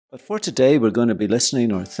But for today, we're going to be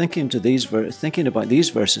listening or thinking about these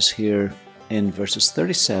verses here in verses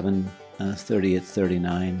 37, 38,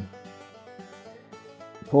 39.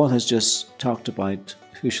 Paul has just talked about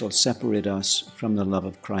who shall separate us from the love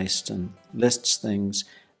of Christ and lists things.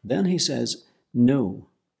 Then he says, no,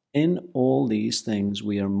 in all these things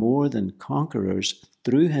we are more than conquerors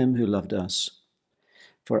through him who loved us.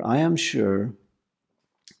 For I am sure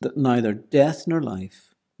that neither death nor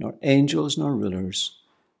life, nor angels nor rulers,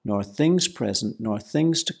 nor things present, nor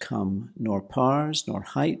things to come, nor powers, nor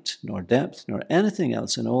height, nor depth, nor anything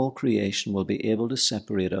else in all creation will be able to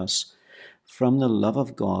separate us from the love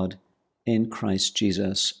of God in Christ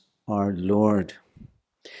Jesus our Lord.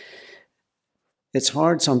 It's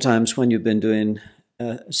hard sometimes when you've been doing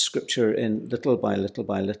scripture in little by little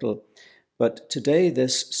by little, but today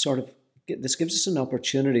this gives us an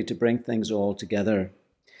opportunity to bring things all together.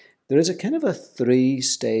 There is a kind of a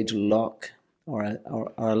three-stage lock, or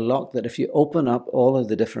a lock that if you open up all of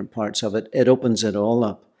the different parts of it, it opens it all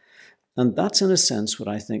up. And that's in a sense what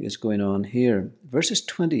I think is going on here. Verses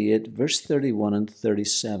 28, verse 31 and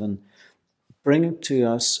 37 bring to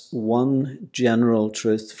us one general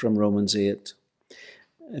truth from Romans 8.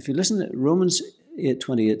 If you listen to Romans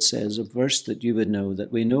 8:28 says, a verse that you would know,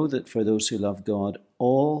 that we know that for those who love God,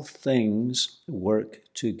 all things work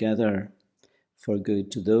together for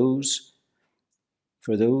good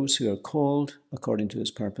for those who are called according to his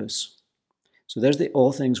purpose. So there's the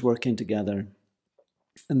all things working together.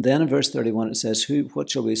 And then in verse 31 it says, what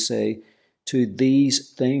shall we say to these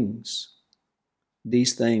things?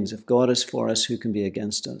 These things, if God is for us, who can be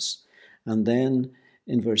against us? And then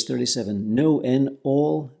in verse 37, no, in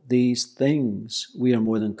all these things we are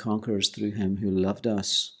more than conquerors through him who loved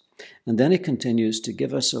us. And then he continues to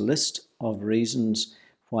give us a list of reasons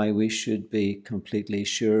why we should be completely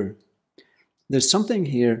sure. There's something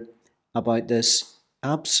here about this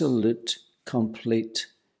absolute, complete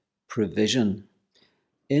provision.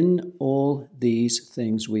 In all these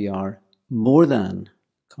things we are more than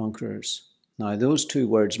conquerors. Now, those two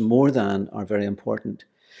words, more than, are very important,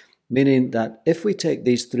 meaning that if we take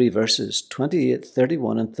these three verses, 28,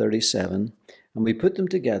 31, and 37, and we put them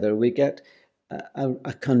together, we get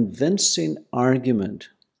a convincing argument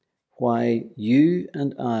why you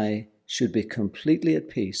and I should be completely at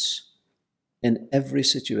peace in every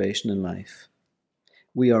situation in life.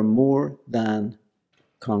 We are more than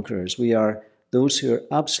conquerors. We are those who are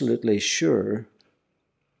absolutely sure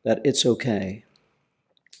that it's okay.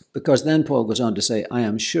 Because then Paul goes on to say, I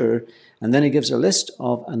am sure, and then he gives a list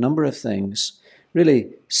of a number of things,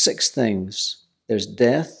 really 6 things. There's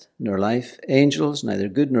death nor life, angels, neither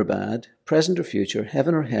good nor bad, present or future,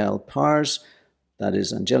 heaven or hell, powers, that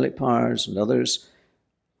is angelic powers and others.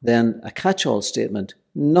 Then a catch-all statement,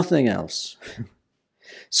 nothing else.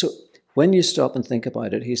 So when you stop and think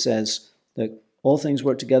about it, he says that all things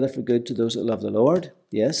work together for good to those that love the Lord.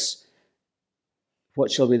 Yes.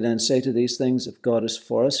 What shall we then say to these things? If God is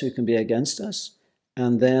for us, who can be against us?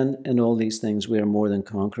 And then in all these things we are more than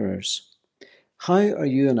conquerors. How are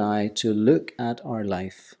you and I to look at our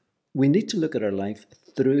life? We need to look at our life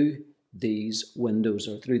through these windows,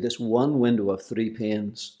 or through this one window of 3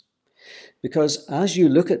 panes. Because as you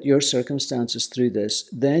look at your circumstances through this,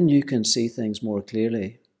 then you can see things more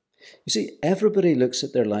clearly. You see, everybody looks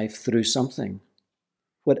at their life through something.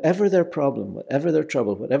 Whatever their problem, whatever their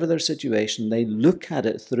trouble, whatever their situation, they look at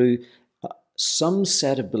it through some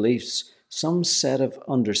set of beliefs, some set of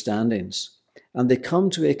understandings, and they come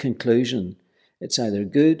to a conclusion. It's either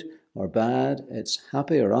good or bad, it's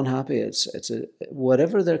happy or unhappy,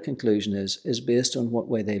 whatever their conclusion is based on what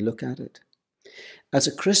way they look at it. As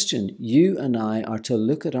a Christian, you and I are to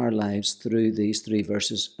look at our lives through these 3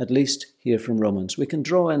 verses, at least here from Romans. We can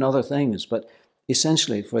draw in other things, but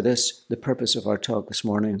essentially for this, the purpose of our talk this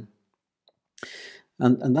morning.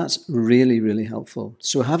 And that's really, really helpful.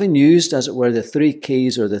 So having used, as it were, the 3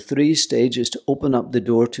 keys or the 3 stages to open up the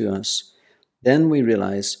door to us, then we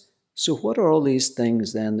realize, so what are all these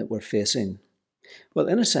things then that we're facing? Well,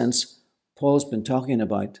 in a sense, Paul's been talking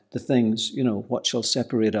about the things, what shall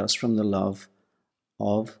separate us from the love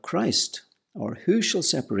of Christ, or who shall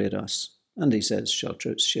separate us? And he says, shall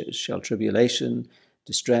tribulation,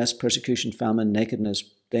 distress, persecution, famine, nakedness,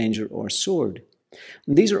 danger, or sword.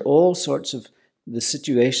 And these are all sorts of the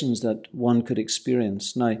situations that one could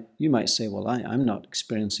experience. Now, you might say, well, I'm not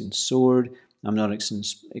experiencing sword, I'm not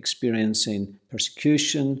experiencing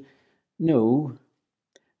persecution. No.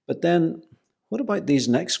 But then, what about these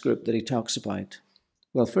next group that he talks about?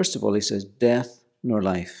 Well, first of all, he says, death nor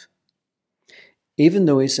life. Even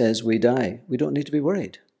though he says we die, we don't need to be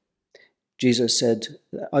worried. Jesus said,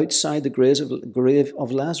 outside the grave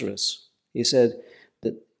of Lazarus, he said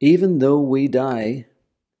that even though we die,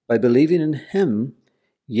 by believing in him,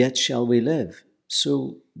 yet shall we live.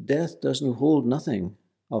 So death doesn't hold nothing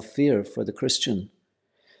of fear for the Christian.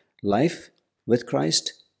 Life with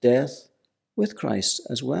Christ, death with Christ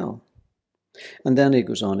as well. And then he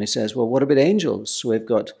goes on, he says, well, what about angels? So we've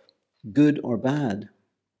got good or bad.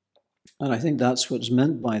 And I think that's what's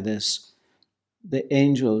meant by this. The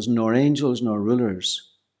angels nor rulers.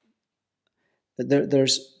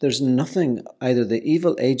 There's nothing, either the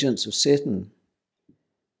evil agents of Satan,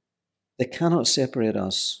 they cannot separate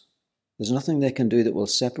us. There's nothing they can do that will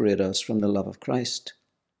separate us from the love of Christ.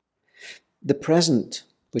 The present,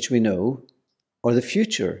 which we know, or the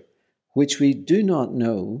future, which we do not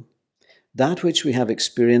know, that which we have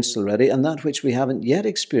experienced already and that which we haven't yet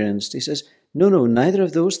experienced, he says, no, neither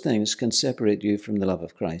of those things can separate you from the love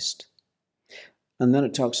of Christ. And then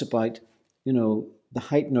it talks about, the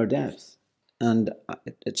height nor depth. And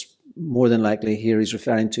it's more than likely here he's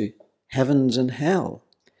referring to heavens and hell.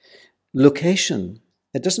 Location.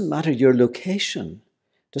 It doesn't matter your location.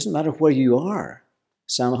 It doesn't matter where you are.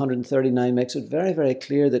 Psalm 139 makes it very, very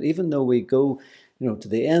clear that even though we go, to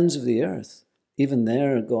the ends of the earth, even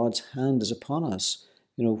there God's hand is upon us.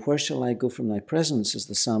 Where shall I go from thy presence, as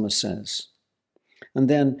the psalmist says. And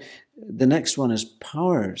then the next one is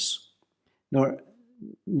powers.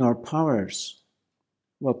 Nor powers.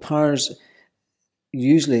 Well, powers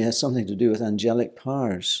usually has something to do with angelic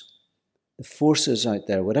powers. The forces out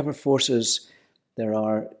there, whatever forces there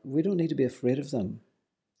are, we don't need to be afraid of them.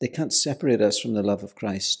 They can't separate us from the love of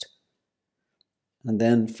Christ. And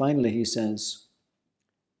then finally he says,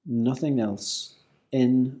 nothing else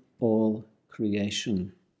in all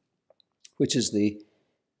creation, which is the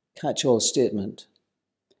catch-all statement.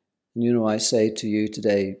 And I say to you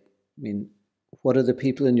today, what are the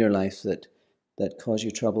people in your life that cause you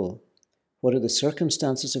trouble? What are the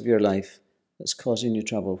circumstances of your life that's causing you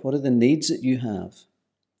trouble? What are the needs that you have?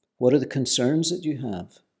 What are the concerns that you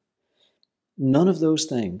have? None of those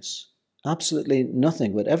things, absolutely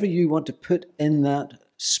nothing, whatever you want to put in that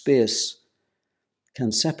space,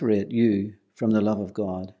 can separate you from the love of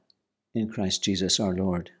God in Christ Jesus our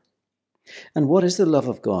Lord. And what is the love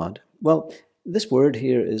of God? Well, this word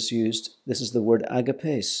here is used, this is the word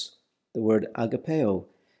agapes, the word agapeo,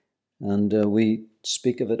 and we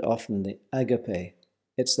speak of it often, the agape.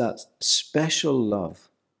 It's that special love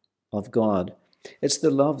of God. It's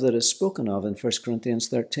the love that is spoken of in 1 Corinthians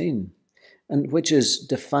 13, and which is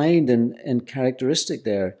defined in characteristic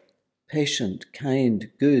there, patient, kind,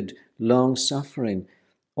 good, long-suffering,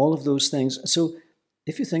 all of those things. So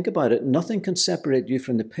if you think about it, nothing can separate you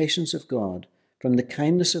from the patience of God, from the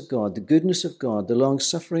kindness of God, the goodness of God, the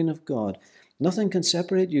long-suffering of God. Nothing can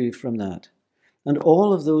separate you from that. And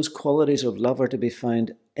all of those qualities of love are to be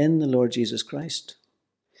found in the Lord Jesus Christ.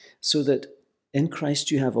 So that in Christ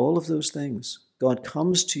you have all of those things. God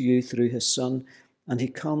comes to you through his Son, and he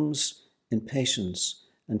comes in patience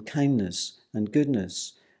and kindness and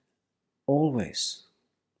goodness. Always.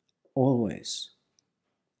 Always.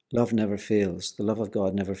 Love never fails. The love of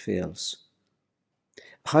God never fails.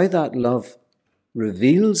 How that love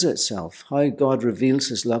reveals itself, how God reveals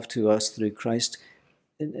his love to us through Christ,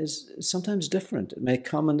 is sometimes different. It may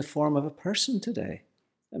come in the form of a person today.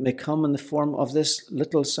 It may come in the form of this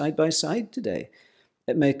little side-by-side today.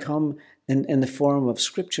 It may come in the form of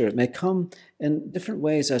Scripture. It may come in different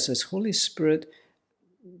ways as his Holy Spirit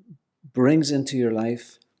brings into your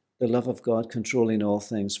life the love of God controlling all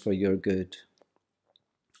things for your good.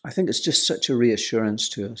 I think it's just such a reassurance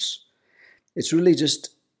to us. It's really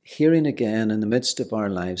just hearing again in the midst of our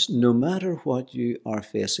lives, no matter what you are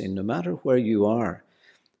facing, no matter where you are,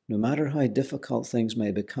 no matter how difficult things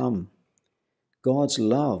may become, God's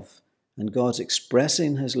love and God's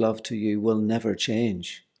expressing his love to you will never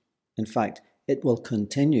change. In fact, it will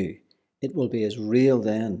continue. It will be as real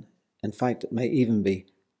then. In fact, it may even be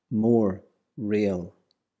more real.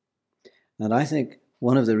 And I think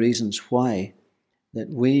one of the reasons why that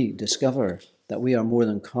we discover that we are more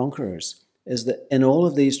than conquerors is that in all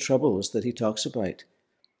of these troubles that he talks about,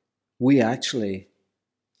 we actually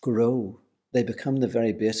grow. They become the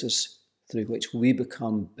very basis through which we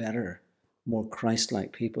become better, more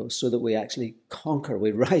Christ-like people, so that we actually conquer,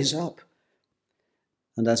 we rise up.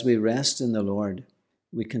 And as we rest in the Lord,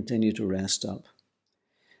 we continue to rest up.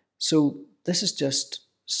 So this is just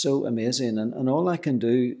so amazing. And all I can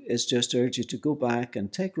do is just urge you to go back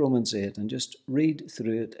and take Romans 8 and just read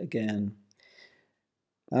through it again.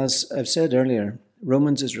 As I've said earlier,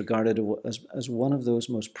 Romans is regarded as one of those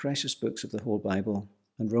most precious books of the whole Bible.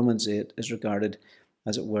 And Romans 8 is regarded,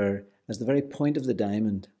 as it were, as the very point of the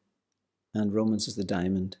diamond. And Romans is the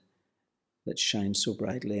diamond. that shines so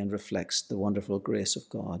brightly and reflects the wonderful grace of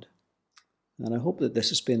God. And I hope that this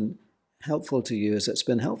has been helpful to you, as it's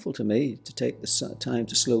been helpful to me to take this time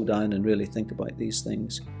to slow down and really think about these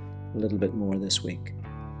things a little bit more this week.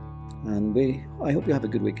 And I hope you have a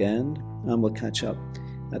good weekend, and we'll catch up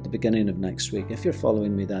at the beginning of next week, if you're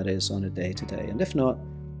following me, that is, on a day-to-day. And if not,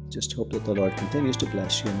 just hope that the Lord continues to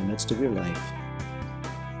bless you in the midst of your life.